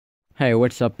Hey,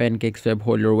 what's up, PanCakeswap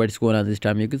holder? What's going on this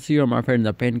time? You can see here, my friend,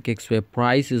 the PanCakeswap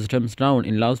price is thumbs down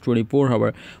in last 24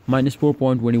 hour minus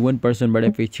 4.21%. But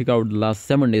if we check out the last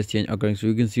 7 days change occurring, so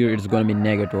you can see here it's gonna be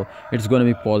negative. It's gonna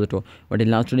be positive. But in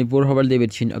last 24 hours, they will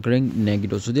change occurring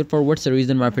negative. So therefore, what's the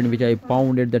reason, my friend, which I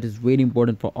found it that is very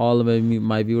important for all of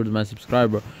my viewers, my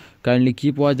subscriber. Kindly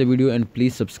keep watch the video and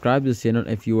please subscribe this channel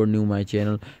if you are new my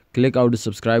channel. Click out the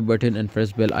subscribe button and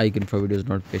press bell icon for videos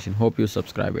notification. Hope you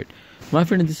subscribe it. My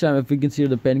friend, this time if we can see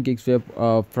the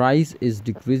PanCakeswap price is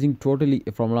decreasing totally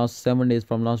from last 7 days,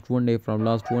 from last 1 day, from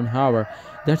last 1 hour.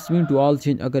 That's mean to all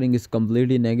change occurring is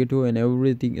completely negative and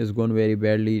everything is going very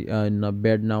badly in a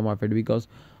bad now, my friend, because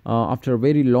after a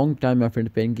very long time, my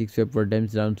friend, PanCakeswap were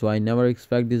damaged down. So I never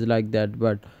expect this like that,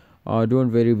 but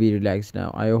don't very be relaxed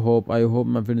now. I hope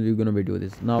my friends we're gonna be do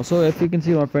this now. So if you can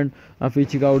see, my friend, if you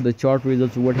check out the chart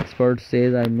results, what expert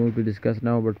says, I'm going to discuss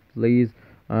now. But please,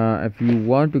 if you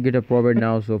want to get a profit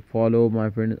now, so follow my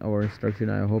friend our instruction.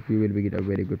 I hope you will be get a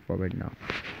very good profit now.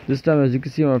 This time, as you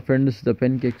can see, my friends, the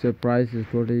PanCakeswap price is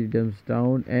totally dumps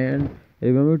down, and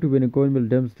remember to when a coin will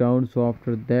dumps down. So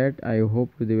after that, I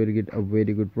hope they will get a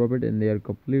very good profit, and they are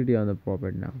completely on the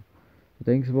profit now.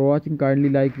 Thanks for watching. Kindly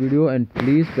like video and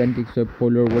please PanCakeswap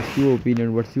follower, what's your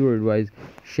opinion, what's your advice,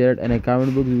 share it in a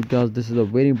comment box, because this is a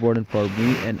very important for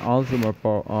me and also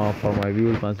for my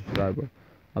viewers, my subscriber.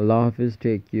 Allah Hafiz,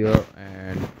 take care,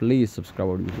 and please subscribe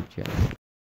our YouTube channel.